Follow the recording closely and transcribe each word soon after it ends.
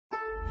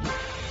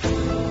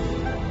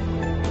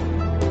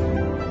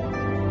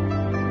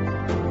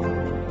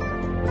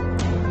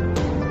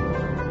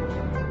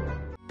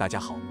大家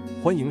好，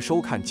欢迎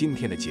收看今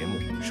天的节目。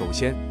首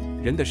先，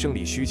人的生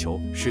理需求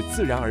是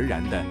自然而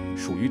然的，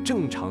属于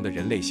正常的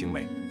人类行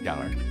为。然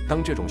而，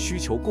当这种需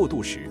求过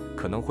度时，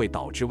可能会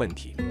导致问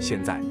题。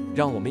现在，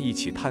让我们一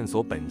起探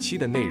索本期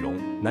的内容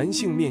——男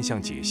性面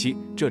相解析。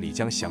这里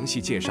将详细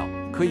介绍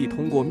可以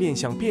通过面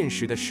相辨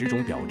识的10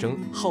种表征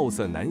好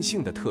色男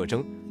性的特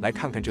征，来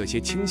看看这些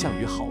倾向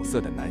于好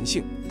色的男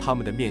性，他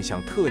们的面相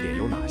特点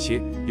有哪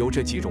些。有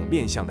这几种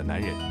面相的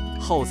男人，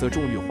好色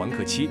重欲还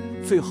克妻。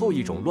最后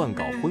一种乱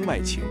搞婚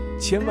外情，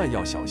千万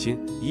要小心。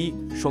1.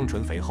 双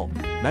唇肥厚，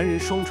男人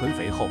双唇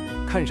肥厚，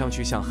看上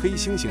去像黑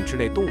猩猩之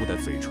类动物的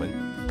嘴唇，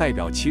代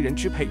表其人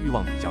支配欲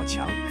望比较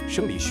强，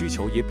生理需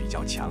求也比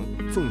较强，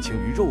纵情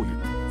于肉欲。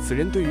此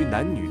人对于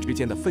男女之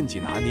间的分际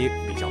拿捏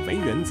比较没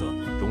原则，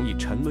容易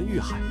沉沦欲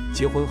海，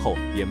结婚后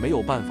也没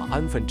有办法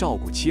安分照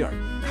顾妻儿，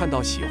看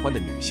到喜欢的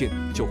女性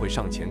就会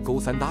上前勾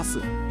3搭4，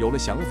有了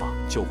想法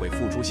就会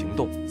付诸行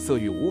动，色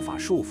欲无法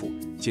束缚，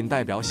仅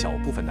代表小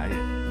部分男人，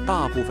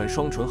大部分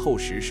双唇厚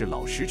实是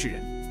老实之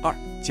人。2.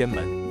 奸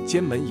门，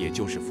奸门也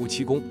就是夫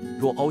妻宫，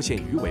若凹陷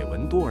鱼尾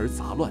纹多而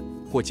杂乱，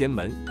或奸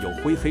门有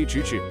灰黑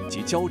之质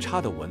及交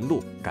叉的纹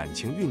路，感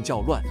情运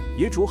较乱，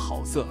也主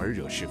好色而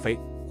惹是非。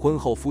婚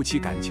后夫妻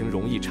感情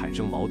容易产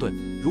生矛盾，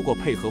如果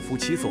配合夫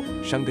妻做，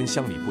山根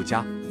乡里不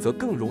佳，则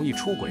更容易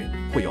出轨，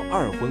会有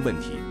二婚问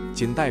题，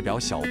仅代表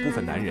小部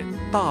分男人，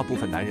大部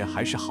分男人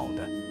还是好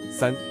的。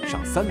3. 上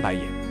3白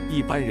眼，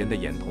一般人的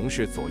眼瞳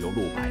是左右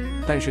露白，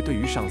但是对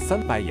于上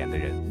3白眼的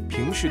人，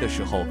平视的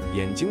时候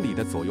眼睛里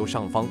的左右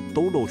上方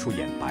都露出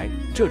眼白，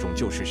这种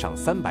就是上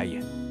3白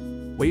眼。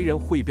为人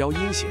会标阴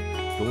险，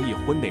容易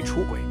婚内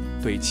出轨，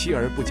对妻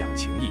儿不讲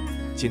情义，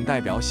仅代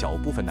表小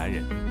部分男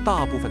人，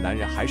大部分男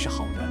人还是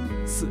好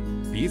的。4.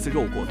 鼻子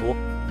肉过多，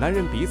男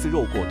人鼻子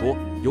肉过多，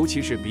尤其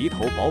是鼻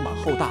头饱满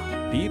厚大，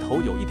鼻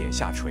头有一点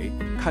下垂，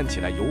看起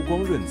来油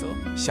光润泽，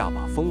下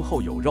巴丰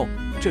厚有肉，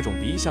这种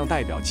鼻相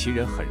代表其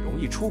人很容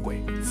易出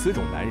轨。此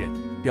种男人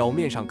表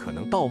面上可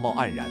能道貌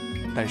岸然，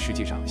但实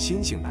际上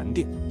心性难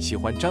定，喜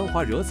欢沾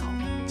花惹草，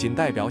仅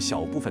代表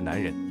小部分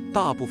男人，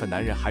大部分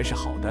男人还是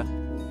好的。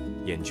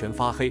眼圈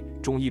发黑，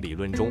中医理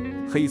论中，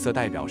黑色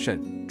代表肾，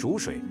主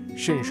水，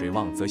肾水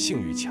旺则性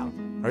欲强，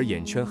而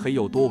眼圈黑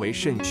又多为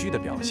肾虚的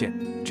表现。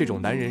这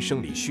种男人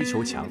生理需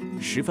求强，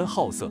十分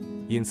好色，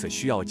因此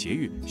需要节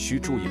欲，需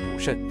注意补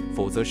肾，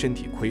否则身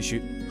体亏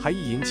虚，还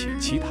易引起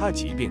其他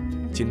疾病。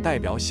仅代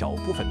表小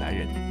部分男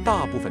人，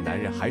大部分男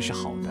人还是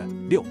好的。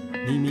6.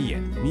 眯眯眼，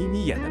眯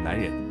眯眼的男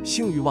人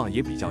性欲望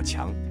也比较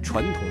强。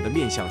传统的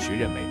面相学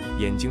认为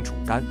眼睛主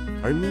肝，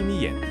而眯眯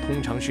眼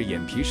通常是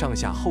眼皮上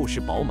下厚实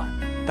饱满，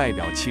代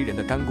表其人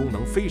的肝功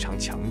能非常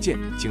强健，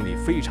精力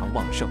非常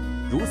旺盛，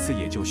如此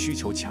也就需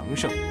求强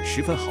盛，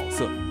十分好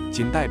色，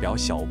仅代表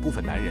小部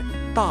分男人，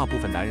大部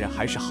分男人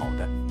还是好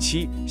的。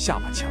7. 下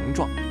巴强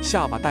壮，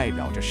下巴代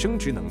表着生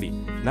殖能力，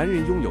男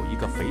人拥有一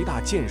个肥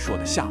大健硕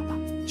的下巴，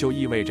就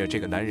意味着这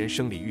个男人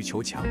生理欲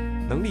求强，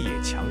能力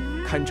也强，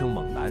堪称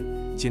猛男，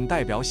仅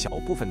代表小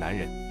部分男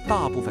人，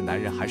大部分男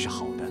人还是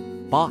好的。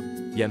8.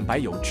 眼白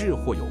有痣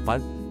或有斑，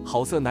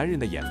好色男人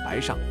的眼白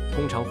上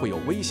通常会有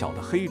微小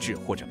的黑痣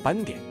或者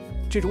斑点，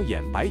这种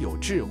眼白有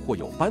痣或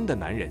有斑的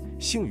男人，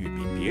性欲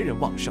比别人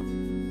旺盛，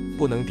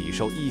不能抵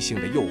受异性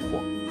的诱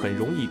惑，很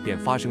容易便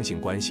发生性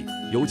关系，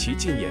尤其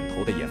近眼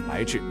头的眼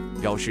白痣，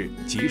表示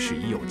即使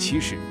已有妻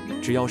室，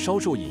只要稍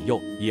受引诱，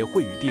也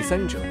会与第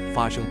三者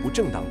发生不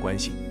正当关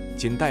系，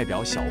仅代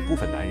表小部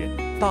分男人，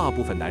大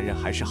部分男人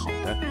还是好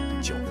的。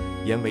9.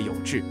 眼尾有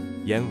痣，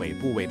眼尾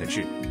部位的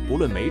痣，不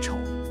论美丑，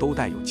都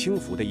带有轻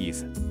浮的意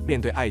思，面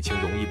对爱情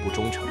容易不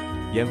忠诚。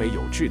眼尾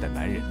有痣的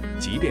男人，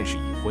即便是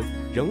已婚，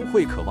仍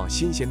会渴望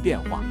新鲜变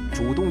化，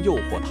主动诱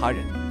惑他人。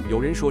有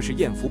人说是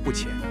艳福不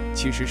浅，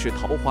其实是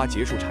桃花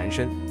结束缠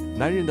身。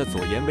男人的左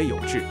眼尾有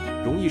痣，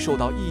容易受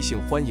到异性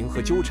欢迎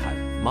和纠缠。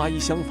麻衣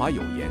相法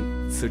有言，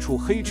此处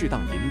黑痣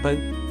当银奔。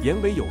眼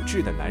尾有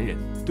痣的男人，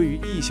对于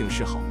异性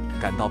示好，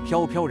感到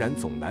飘飘然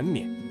总难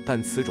免，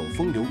但此种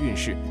风流韵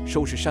事，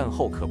收拾善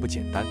后可不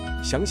简单。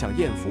想想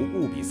艳福，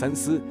务必三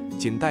思，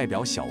仅代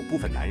表小部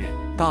分男人，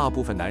大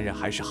部分男人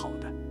还是好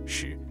的。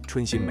10.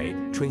 春心眉，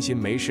春心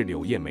眉是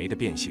柳叶眉的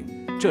变形，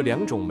这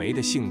2种眉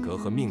的性格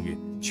和命运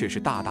却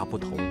是大大不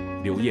同。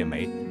柳叶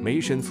眉，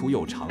眉身粗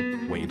又长，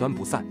尾端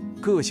不散，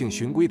个性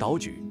循规蹈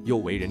矩，又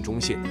为人忠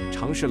信，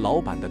常是老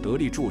板的得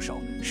力助手，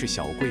是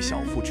小贵小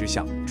富之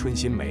相。春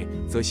心眉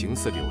则形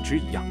似柳枝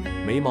一样，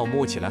眉毛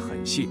摸起来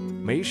很细，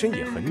眉身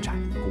也很窄。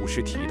古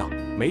诗提到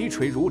眉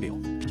垂如柳，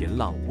银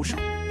浪无首。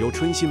有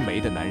春心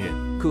眉的男人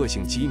个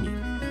性机敏，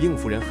应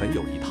付人很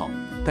有一套，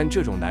但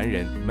这种男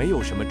人没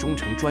有什么忠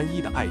诚专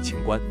一的爱情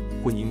观、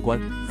婚姻观，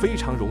非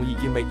常容易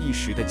因为一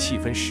时的气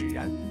氛使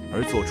然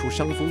而做出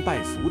伤风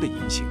败俗的言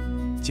行，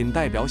仅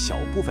代表小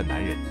部分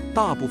男人，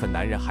大部分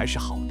男人还是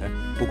好的。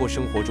不过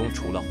生活中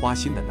除了花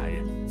心的男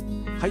人，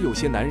还有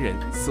些男人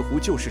似乎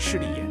就是势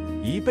利眼，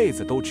一辈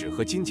子都只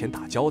和金钱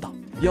打交道，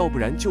要不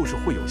然就是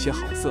会有些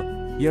好色，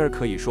因而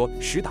可以说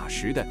实打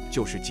实的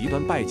就是极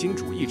端拜金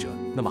主义者。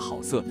那么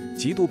好色、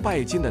极度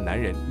拜金的男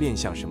人面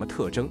向什么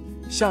特征？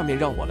下面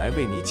让我来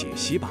为你解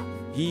析吧。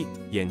一、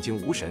眼睛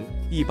无神。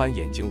一般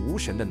眼睛无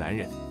神的男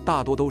人，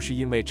大多都是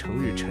因为成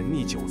日沉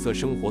溺酒色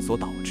生活所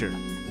导致的。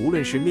无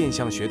论是面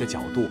相学的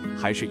角度，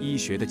还是医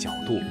学的角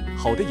度，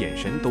好的眼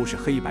神都是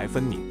黑白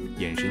分明，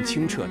眼神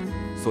清澈的。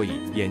所以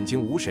眼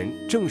睛无神，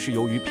正是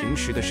由于平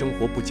时的生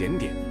活不检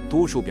点，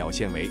多数表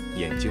现为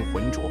眼睛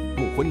浑浊、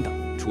目昏等。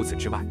除此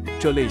之外，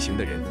这类型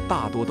的人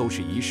大多都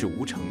是一事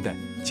无成的，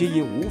皆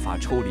因无法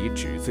抽离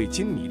纸醉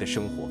金迷的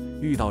生活。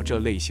遇到这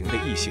类型的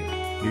异性，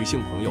女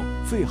性朋友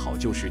最好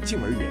就是敬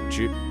而远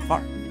之。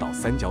二、倒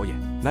三角眼。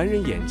男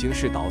人眼睛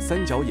是倒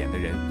三角眼的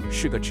人，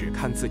是个只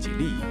看自己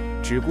利益、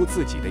只顾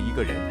自己的一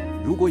个人。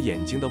如果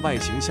眼睛的外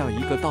形像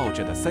一个倒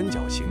着的三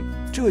角形，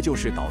这就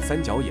是倒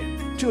三角眼。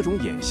这种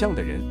眼相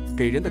的人，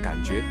给人的感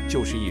觉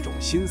就是一种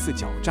心思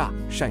狡诈、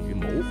善于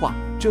谋划。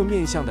这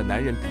面相的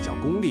男人比较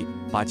功利，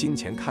把金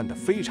钱看得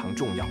非常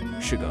重要，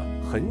是个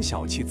很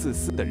小气自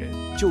私的人。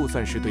就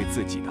算是对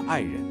自己的爱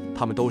人，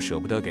他们都舍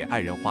不得给爱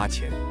人花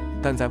钱，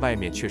但在外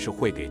面却是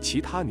会给其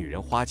他女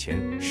人花钱，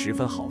十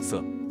分好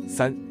色。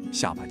三、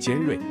下巴尖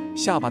锐。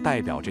下巴代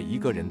表着一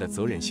个人的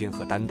责任心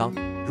和担当。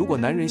如果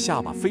男人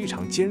下巴非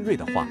常尖锐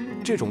的话，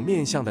这种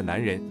面相的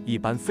男人一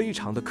般非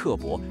常的刻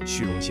薄，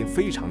虚荣心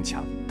非常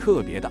强，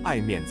特别的爱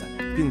面子，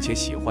并且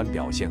喜欢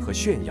表现和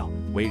炫耀，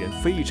为人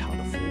非常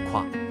的浮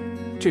夸。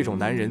这种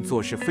男人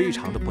做事非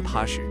常的不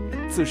踏实，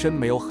自身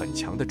没有很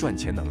强的赚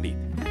钱能力，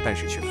但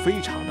是却非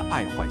常的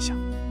爱幻想，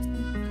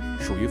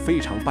属于非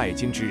常拜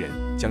金之人，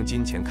将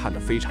金钱看得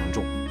非常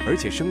重，而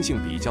且生性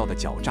比较的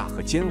狡诈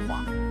和奸猾，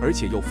而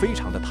且又非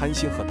常的贪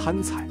心和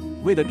贪财，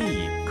为了利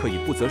益可以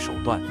不择手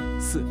段。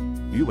四、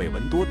鱼尾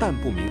纹多但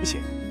不明显。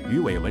鱼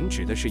尾纹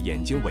指的是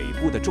眼睛尾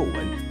部的皱纹，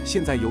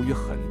现在由于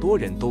很多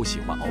人都喜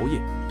欢熬夜，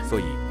所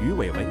以鱼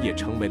尾纹也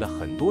成为了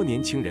很多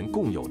年轻人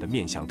共有的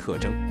面相特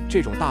征。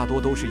这种大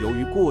多都是由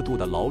于过度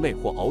的劳累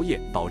或熬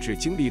夜导致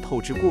精力透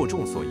支过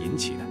重所引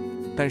起的。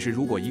但是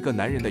如果一个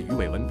男人的鱼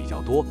尾纹比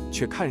较多，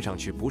却看上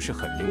去不是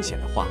很明显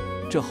的话，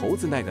这猴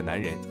子那个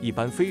男人一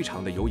般非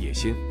常的有野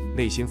心，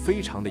内心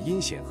非常的阴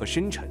险和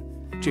深沉。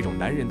这种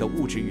男人的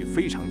物质欲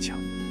非常强，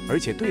而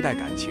且对待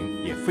感情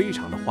也非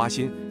常的花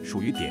心，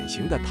属于典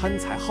型的贪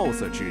财好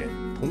色之人。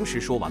同时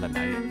说完了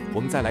男人，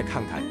我们再来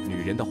看看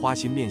女人的花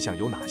心面相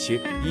有哪些。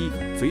一、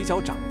嘴角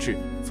长痣。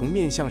从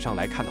面相上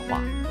来看的话，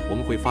我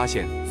们会发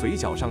现嘴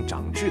角上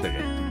长痣的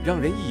人，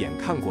让人一眼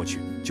看过去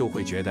就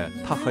会觉得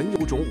他很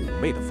有种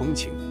妩媚的风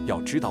情。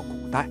要知道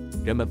古代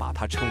人们把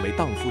它称为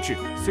荡妇痣，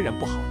虽然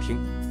不好听，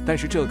但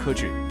是这颗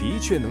痣的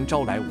确能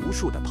招来无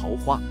数的桃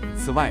花。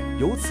此外，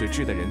有此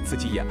痣的人自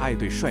己也爱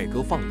对帅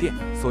哥放电，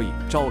所以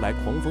招来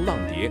狂风浪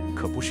蝶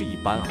可不是一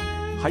般啊。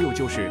还有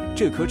就是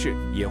这颗痣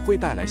也会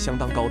带来相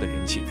当高的人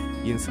气，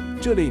因此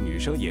这类女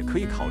生也可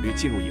以考虑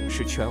进入影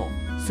视圈哦。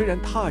虽然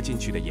踏进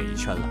去的演艺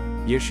圈了，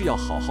也是要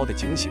好好的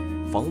警醒，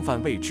防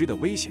范未知的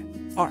危险。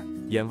二、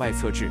眼外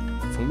侧痣。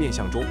从面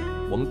相中，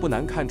我们不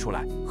难看出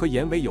来，和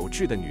眼尾有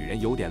痣的女人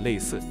有点类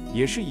似，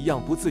也是一样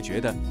不自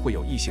觉的会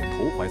有异性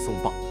投怀送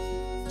抱。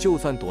就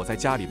算躲在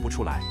家里不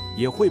出来，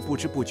也会不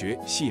知不觉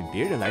吸引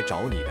别人来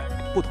找你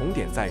的。不同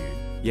点在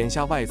于，眼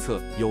下外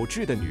侧有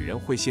痣的女人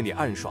会心里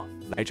暗爽，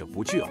来者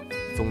不拒哦。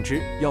总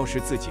之，要是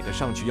自己的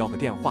上去要个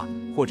电话，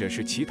或者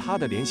是其他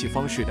的联系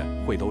方式的，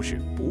会都是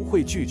不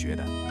会拒绝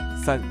的。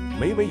三、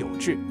眉尾有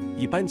痣。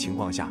一般情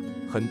况下，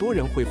很多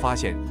人会发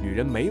现女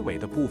人眉尾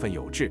的部分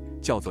有痣，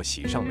叫做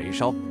喜上眉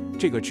梢。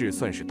这个痣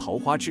算是桃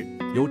花痣，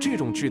有这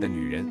种痣的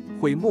女人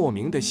会莫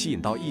名的吸引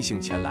到异性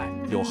前来，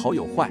有好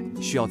有坏，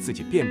需要自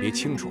己辨别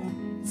清楚。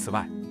此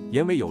外，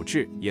眼尾有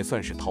痣也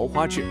算是桃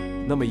花痣。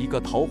那么一个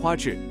桃花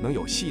痣能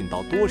有吸引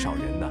到多少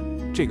人呢？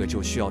这个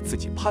就需要自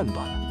己判断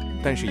了。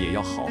但是也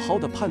要好好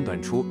的判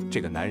断出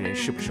这个男人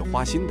是不是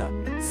花心的。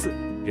四、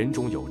人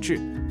中有痣。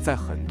在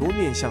很多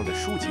面相的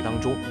书籍当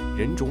中，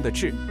人中的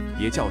痣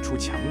也叫出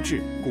强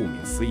痣，顾名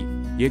思义，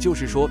也就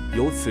是说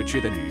有此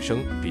痣的女生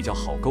比较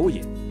好勾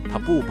引，她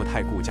不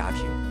太顾家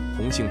庭，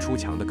红杏出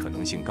墙的可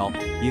能性高，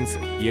因此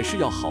也是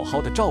要好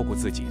好的照顾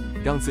自己，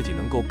让自己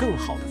能够更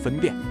好的分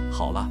辨。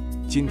好了，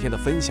今天的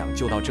分享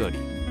就到这里，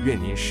愿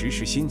您时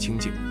时心清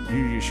静，日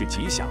日是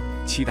吉祥，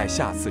期待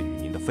下次与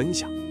您的分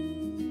享。